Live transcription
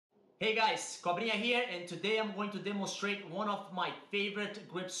Hey guys, Cobrinha here, and today I'm going to demonstrate one of my favorite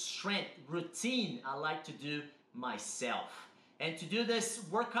grip strength routine I like to do myself. And to do this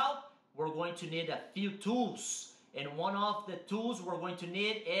workout, we're going to need a few tools. And one of the tools we're going to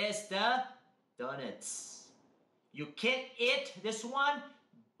need is the donuts. You can't eat this one,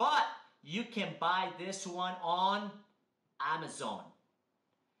 but you can buy this one on Amazon.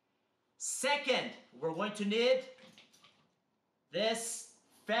 Second, we're going to need this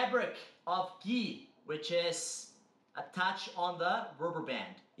fabric of gi, which is attached on the rubber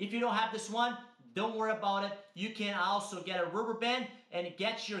band. If you don't have this one, don't worry about it. You can also get a rubber band and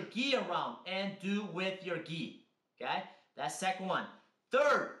get your gi around and do with your gi. Okay, that's second one.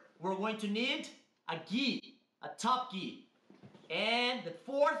 Third, we're going to need a gi, a top gi. And the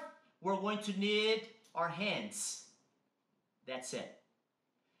fourth, we're going to need our hands. That's it.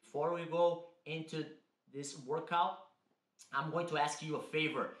 Before we go into this workout, I'm going to ask you a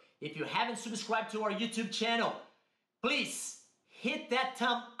favor. If you haven't subscribed to our YouTube channel, please hit that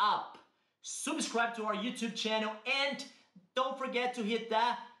thumb up. Subscribe to our YouTube channel and don't forget to hit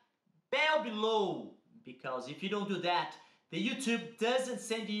that bell below, because if you don't do that, the YouTube doesn't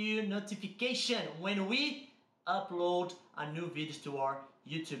send you notification when we upload a new video to our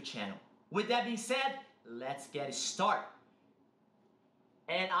YouTube channel. With that being said, let's get started.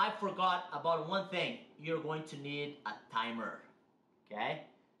 And I forgot about one thing. You're going to need a timer, okay?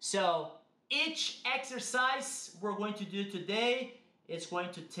 So each exercise we're going to do today is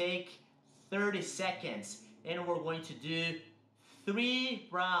going to take 30 seconds, and we're going to do 3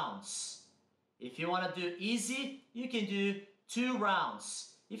 rounds. If you want to do easy, you can do 2 rounds.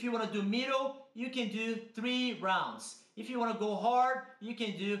 If you want to do middle, you can do 3 rounds. If you want to go hard, you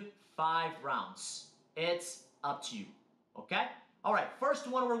can do 5 rounds. It's up to you, okay? All right, first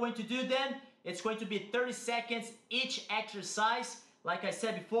one we're going to do then, it's going to be 30 seconds each exercise. Like I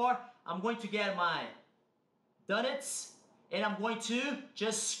said before, I'm going to get my donuts and I'm going to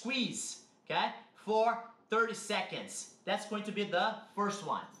just squeeze, okay, for 30 seconds. That's going to be the first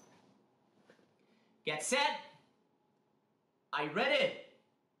one. Get set. Are you ready?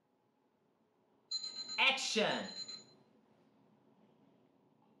 Action.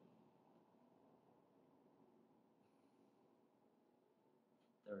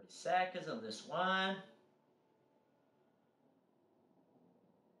 "30 seconds on this one."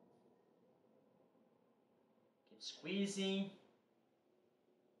 Keep squeezing.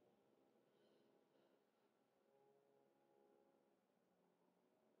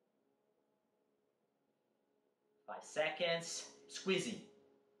 "5 seconds, squeezing."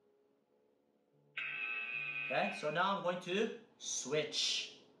 Okay, so now I'm going to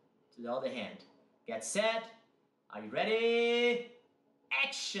switch to the other hand. Get set. Are you ready?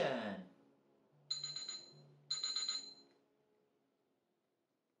 Action!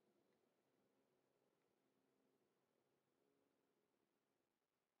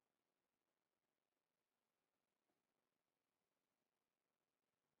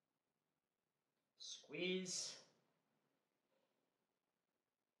 Squeeze.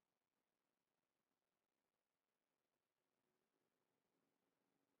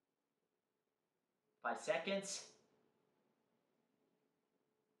 "5 seconds.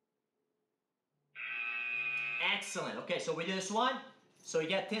 Excellent. Okay, so we do this one. So we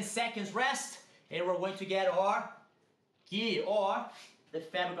get 10 seconds rest, and we're going to get our gi or the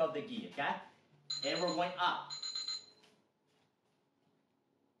fabric of the gi, okay? And we're going up.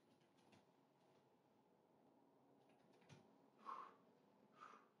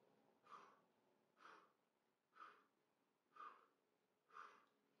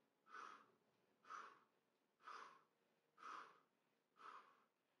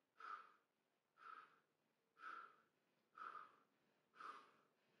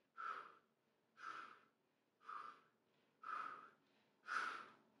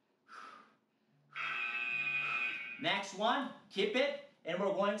 Next one, keep it, and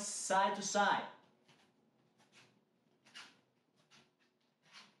we're going side to side.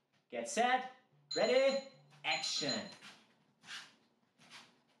 Get set, ready, action.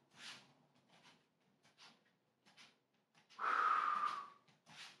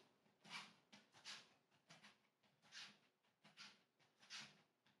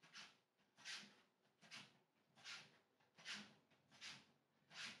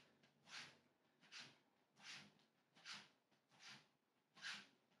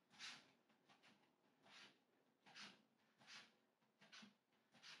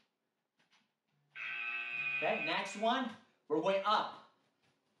 Okay, next one, we're going up.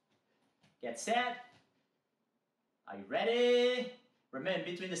 Get set. Are you ready? Remember,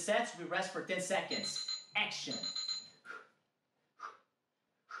 between the sets, we rest for 10 seconds. Action.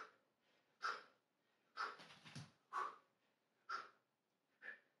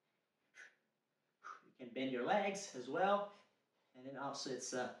 bend your legs as well. And then also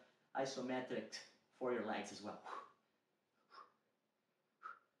it's isometric for your legs as well.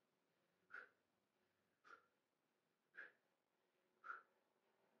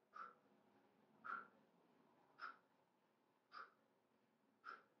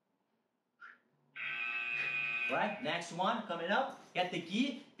 Right, next one coming up. Get the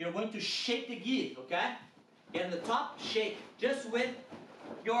gi. You're going to shake the gi, okay? Get on the top, shake, just with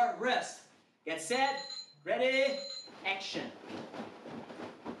your wrist. Get set, ready, action.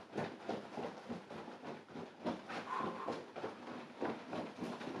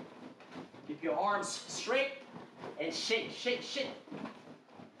 Keep your arms straight and shake, shake, shake.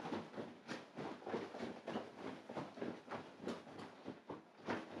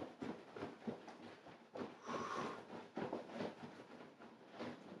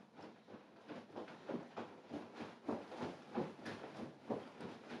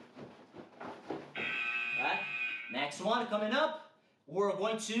 Next one coming up, we're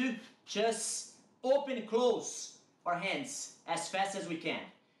going to just open and close our hands as fast as we can.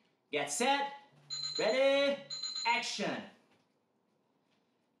 Get set, ready, action.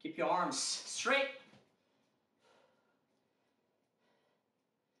 Keep your arms straight.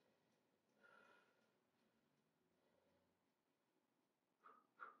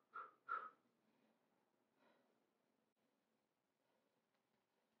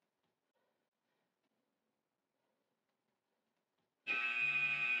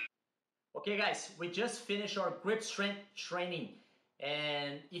 Okay guys, we just finished our grip strength training,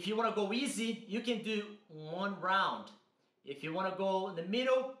 and if you want to go easy, you can do 1 round. If you want to go in the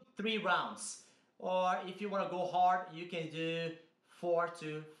middle, 3 rounds. Or if you want to go hard, you can do 4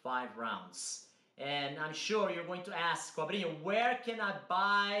 to 5 rounds. And I'm sure you're going to ask, Cobrinha, where can I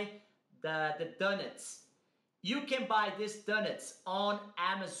buy the donuts? You can buy these donuts on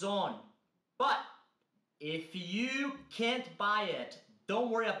Amazon, but if you can't buy it, don't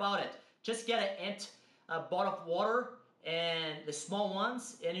worry about it. Just get an empty bottle of water and the small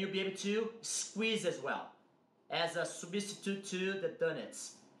ones, and you'll be able to squeeze as well as a substitute to the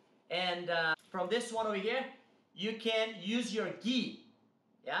donuts. And from this one over here, you can use your gi.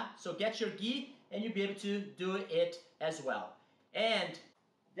 Yeah, so get your gi and you'll be able to do it as well. And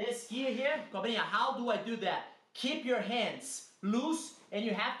this gi here, Cobrinha, how do I do that? Keep your hands loose and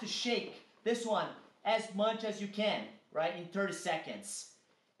you have to shake this one as much as you can, right, in 30 seconds.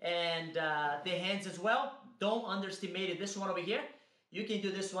 And the hands as well, don't underestimate it. This one over here, you can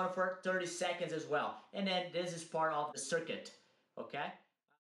do this one for 30 seconds as well. And then this is part of the circuit, okay?